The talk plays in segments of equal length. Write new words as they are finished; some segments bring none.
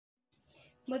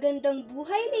Magandang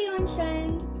buhay,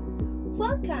 Leontians!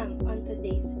 Welcome on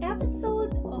today's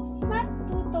episode of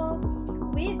MATHtuto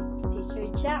with Teacher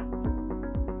Jacq.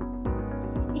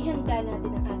 Ihanda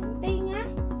natin ang ating tenga,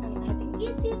 ang ating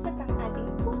isip at ang ating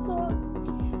puso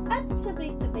at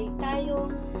sabay-sabay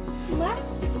tayong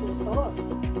MATHtuto.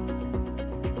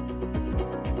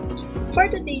 For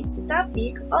today's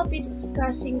topic, I'll be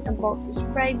discussing about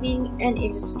describing and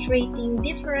illustrating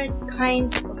different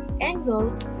kinds of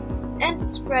angles and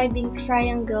describing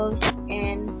triangles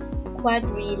and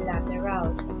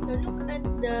quadrilaterals. So look at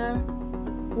the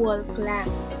wall clock.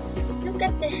 Look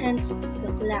at the hands of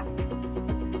the clock.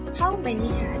 How many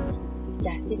hands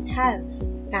does it have?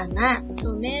 Tama.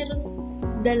 So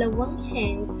meron dalawang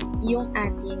hands yung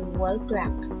ating wall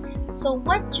clock. So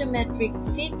what geometric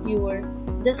figure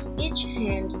does each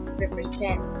hand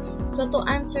represent? So to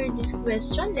answer this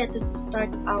question, let us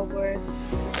start our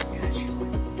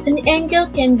discussion. An angle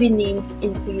can be named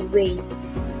in three ways.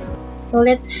 So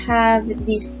let's have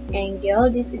this angle.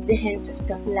 This is the hands of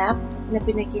the clock na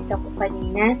pinakita ko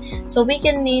kanina. So we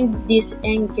can name this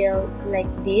angle like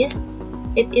this.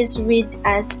 It is read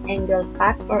as angle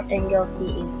PAT or angle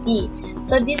PAT.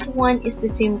 So this one is the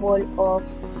symbol of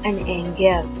an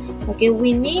angle. Okay,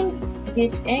 we name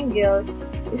this angle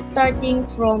starting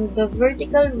from the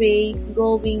vertical ray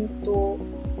going to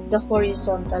the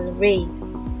horizontal ray.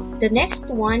 The next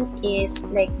one is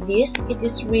like this. It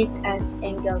is read as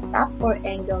angle TAP or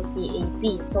angle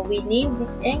TAP. So we name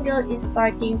this angle is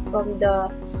starting from the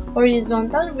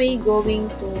horizontal ray going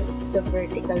to the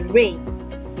vertical ray.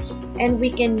 And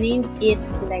we can name it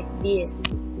like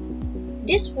this.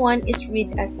 This one is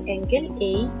read as angle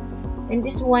A and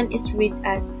this one is read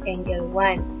as angle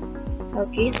 1.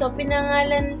 Okay, so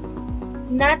pinangalan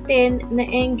natin na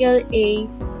angle A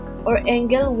or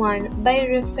angle 1 by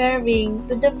referring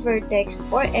to the vertex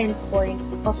or endpoint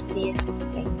of this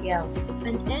angle.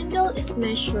 An angle is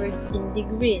measured in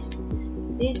degrees.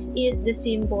 This is the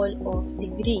symbol of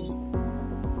degree.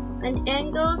 And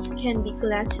angles can be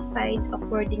classified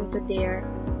according to their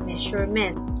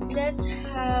measurement. Let's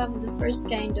have the first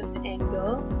kind of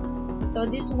angle. So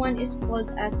this one is called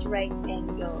as right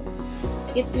angle.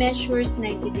 It measures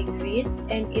 90 degrees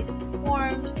and it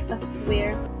forms a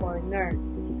square corner.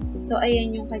 So,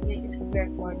 ayan yung kanyang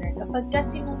square corner. Kapag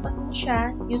sinukat mo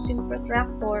siya using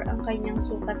protractor, ang kanyang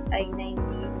sukat ay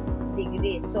 90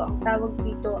 degrees. So, ang tawag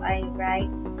dito ay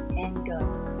right angle.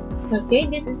 Okay,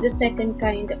 this is the second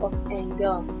kind of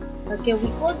angle. Okay, we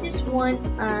call this one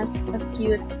as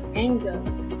acute angle.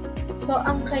 So,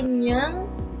 ang kanyang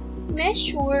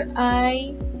measure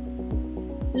ay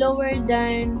lower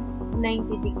than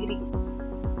 90 degrees.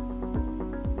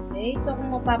 Okay, so kung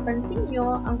mapapansin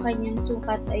nyo, ang kanyang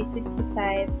sukat ay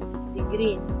 55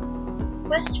 degrees.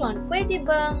 Question, pwede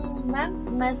bang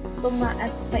mas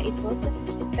tumaas pa ito sa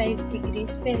 55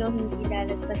 degrees pero hindi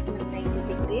lalagpas ng 90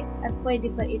 degrees? At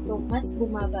pwede ba ito mas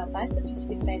bumaba pa sa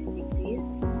 55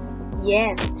 degrees?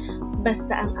 Yes,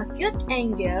 basta ang acute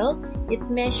angle, it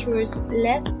measures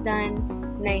less than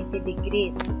 90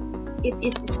 degrees. It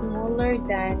is smaller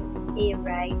than a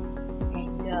right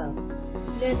angle.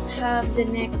 Let's have the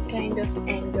next kind of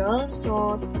angle.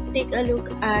 So, take a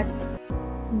look at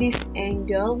this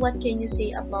angle. What can you say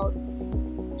about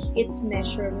its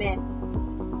measurement?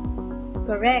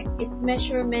 Correct. Its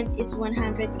measurement is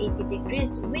 180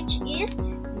 degrees, which is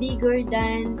bigger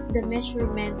than the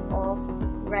measurement of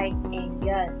right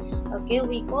angle. Okay,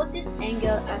 we call this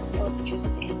angle as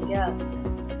obtuse angle.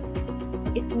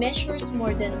 It measures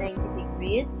more than 90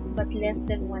 degrees, but less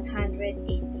than 180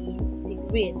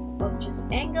 degrees. Obtuse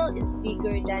angle is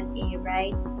bigger than a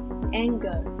right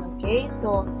angle. Okay,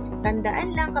 so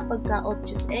tandaan lang kapag ka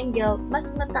obtuse angle,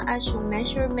 mas mataas yung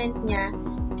measurement niya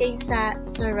kaysa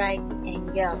sa right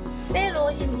angle.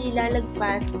 Pero hindi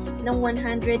lalagpas ng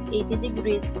 180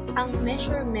 degrees ang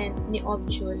measurement ni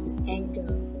obtuse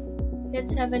angle.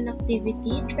 Let's have an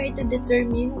activity. Try to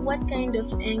determine what kind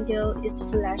of angle is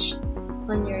flashed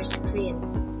on your screen.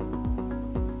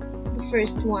 The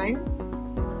first one,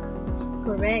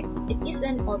 correct, it is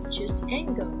an obtuse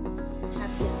angle. Let's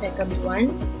have the second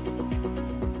one.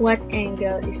 What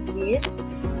angle is this?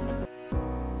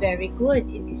 Very good,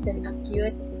 it is an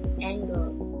acute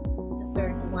angle. The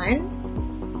third one,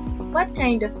 what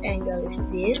kind of angle is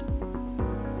this?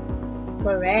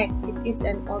 Correct, it is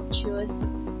an obtuse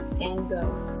angle.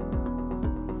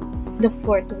 The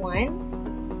fourth one,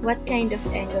 what kind of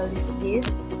angle is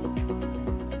this?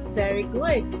 Very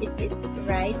good, it is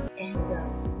right angle.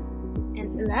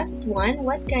 And the last one,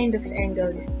 what kind of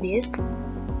angle is this?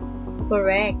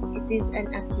 Correct, it is an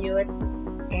acute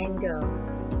angle.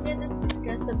 let us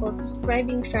discuss about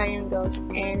describing triangles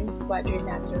and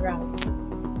quadrilaterals.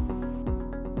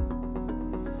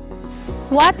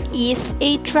 What is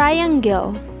a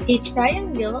triangle? A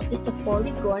triangle is a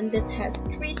polygon that has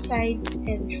 3 sides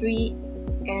and 3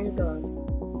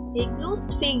 angles. A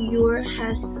closed figure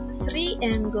has 3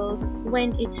 angles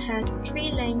when it has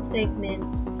 3 line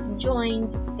segments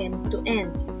joined end to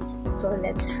end. So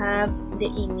let's have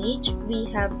the image. We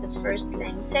have the first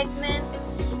line segment,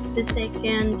 the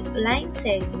second line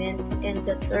segment, and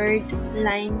the third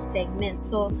line segment.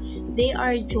 So they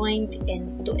are joined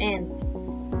end to end.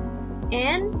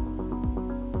 And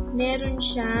meron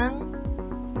siyang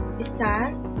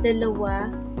isa,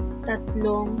 dalawa,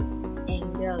 tatlong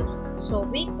angles. So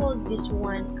we call this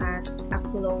one as a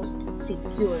closed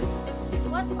figure.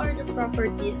 What are the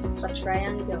properties of a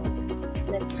triangle?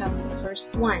 Let's have the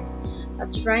first one. A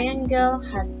triangle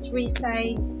has 3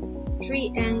 sides,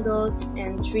 3 angles,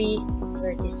 and 3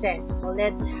 vertices. So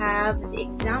let's have the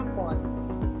example.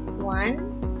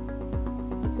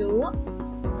 1, 2,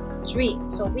 3.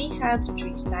 So we have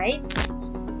 3 sides.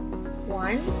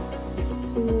 1,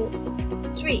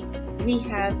 2, 3. We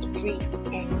have 3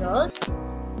 angles.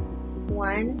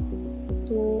 1,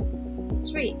 2,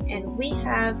 3. And we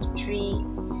have 3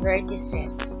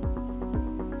 vertices.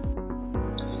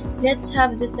 Let's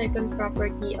have the second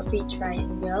property of a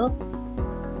triangle.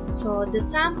 So the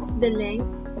sum of the length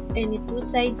of any 2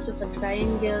 sides of a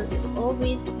triangle is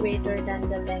always greater than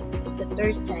the length of the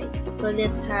third side. So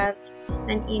let's have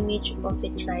an image of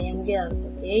a triangle.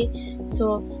 Okay?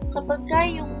 So kapag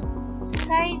yung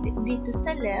side dito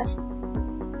sa left,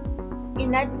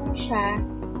 inad mo siya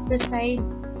sa side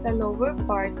sa lower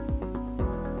part,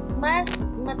 mas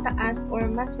mataas or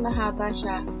mas mahaba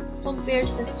siya compare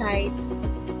sa side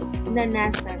na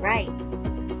nasa right.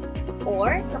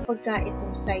 Or, kapag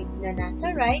itong side na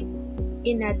nasa right,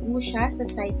 inad mo siya sa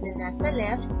side na nasa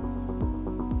left,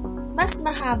 mas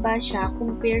mahaba siya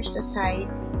compare sa side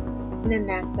na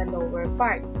nasa lower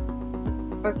part.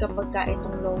 Or kapag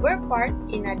itong lower part,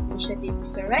 inad mo siya dito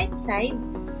sa right side,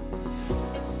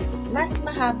 mas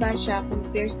mahaba siya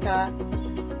compare sa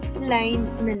line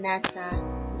na nasa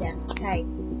left side.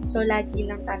 So,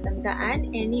 lagi lang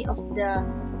tatandaan, any of the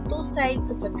 2 sides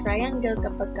of a triangle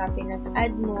kapag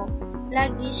pinag-add mo,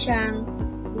 lagi siyang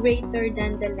greater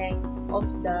than the length of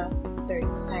the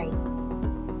third side.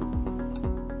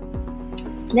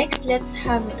 Next, let's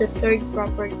have the third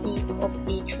property of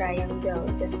a triangle.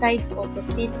 The side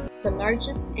opposite of the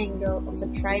largest angle of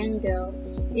a triangle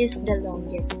is the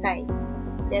longest side.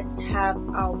 Let's have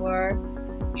our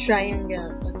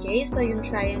triangle. Okay, so yung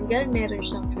triangle, meron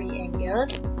siyang 3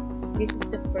 angles. This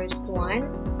is the first one,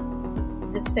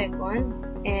 the second,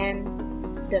 and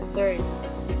the third.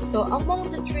 So,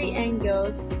 among the 3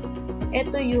 angles,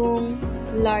 ito yung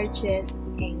largest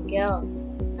angle.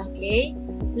 Okay?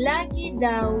 Lagi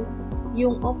daw,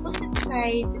 yung opposite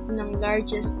side ng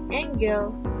largest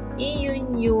angle,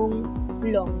 iyon yung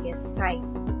longest side.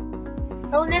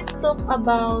 Now, let's talk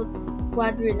about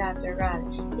quadrilateral.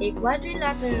 A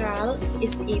quadrilateral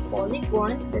is a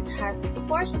polygon that has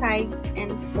 4 sides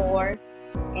and 4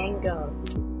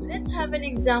 angles. Let's have an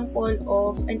example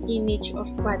of an image of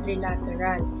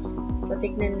quadrilateral. So,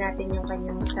 tignan natin yung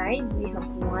kanyang side. We have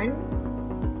 1,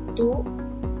 2,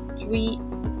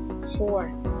 3, 4.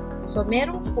 So,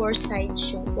 merong 4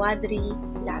 sides yung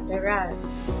quadrilateral.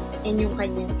 And yung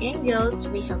kanyang angles,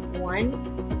 we have 1,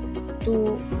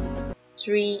 2,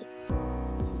 3,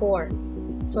 4.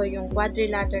 So, yung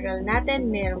quadrilateral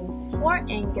natin, merong 4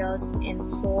 angles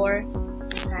and 4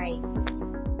 sides.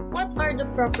 What are the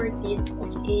properties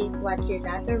of a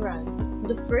quadrilateral?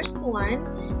 The first one,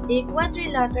 a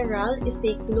quadrilateral is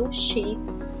a closed shape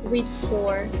with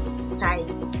 4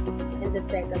 sides. And the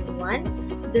second one,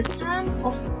 the sum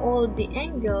of all the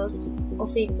angles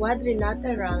of a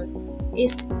quadrilateral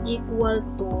is equal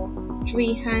to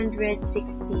 360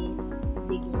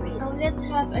 degrees. Now let's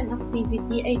have an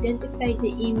activity. Identify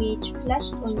the image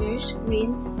flashed on your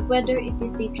screen, whether it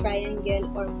is a triangle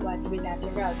or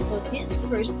quadrilateral. So this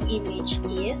first image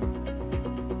is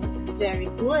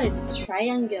very good,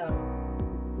 triangle.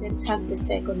 Let's have the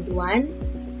second one.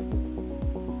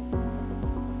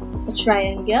 A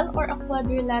triangle or a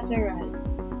quadrilateral?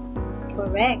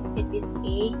 Correct, it is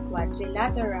a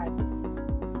quadrilateral.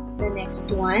 The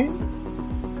next one,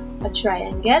 a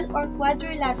triangle or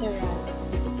quadrilateral?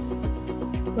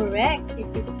 Correct,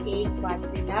 it is a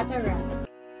quadrilateral.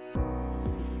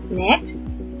 Next,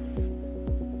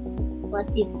 what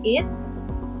is it?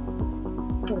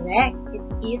 Correct, it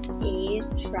is a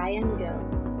triangle.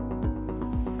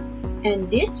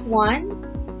 And this one,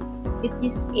 it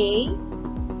is a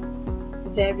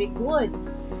very good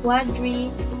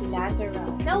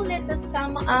quadrilateral. Now let us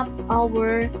sum up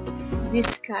our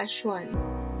discussion.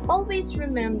 Always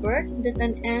remember that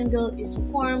an angle is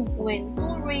formed when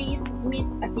two rays meet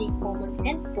at a common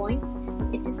endpoint.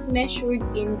 It is measured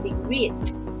in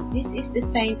degrees. This is the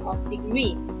sign of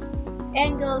degree.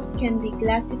 Angles can be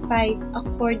classified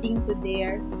according to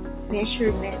their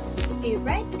measurements. A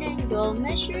right angle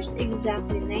measures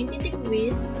exactly 90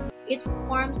 degrees. It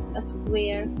forms a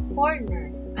square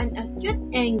corner. An acute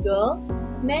angle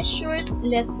measures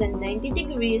less than 90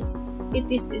 degrees. It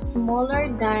is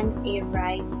smaller than a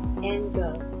right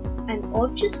angle. An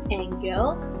obtuse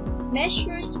angle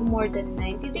measures more than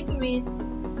 90 degrees,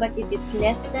 but it is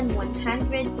less than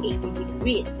 180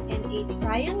 degrees. And a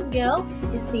triangle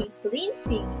is a plane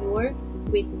figure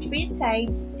with 3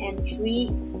 sides and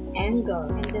 3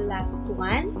 angles. And the last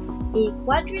one, a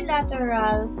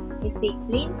quadrilateral is a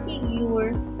plane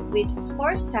figure with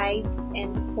 4 sides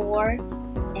and 4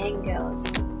 angles.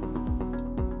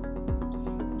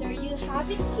 There you have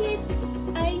it, kids.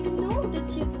 I know that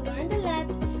you've learned a lot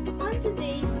on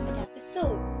today's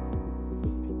episode.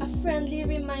 A friendly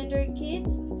reminder, kids,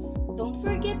 don't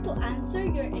forget to answer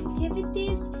your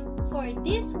activities for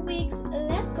this week's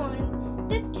lesson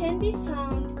that can be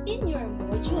found in your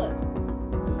module.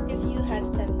 If you have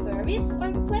some queries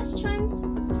or questions,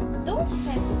 don't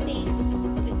hesitate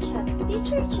to chat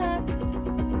Teacher Jacq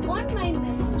on my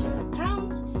messenger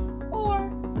account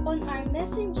or on our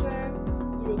messenger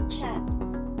group chat.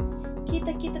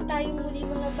 Kita-kita tayo muli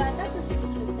mga bata sa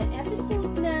susunod na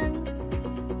episode ng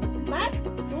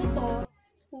MATHtuto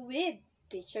with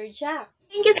Teacher Jacq.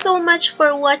 Thank you so much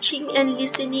for watching and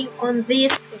listening on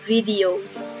this video.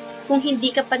 Kung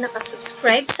hindi ka pa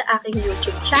nakasubscribe sa aking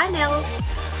YouTube channel,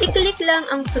 i-click lang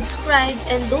ang subscribe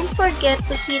and don't forget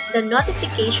to hit the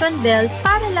notification bell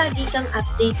para lagi kang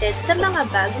updated sa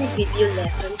mga bagong video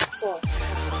lessons ko.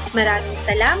 Maraming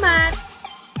salamat!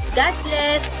 God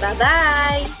bless!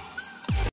 Bye-bye!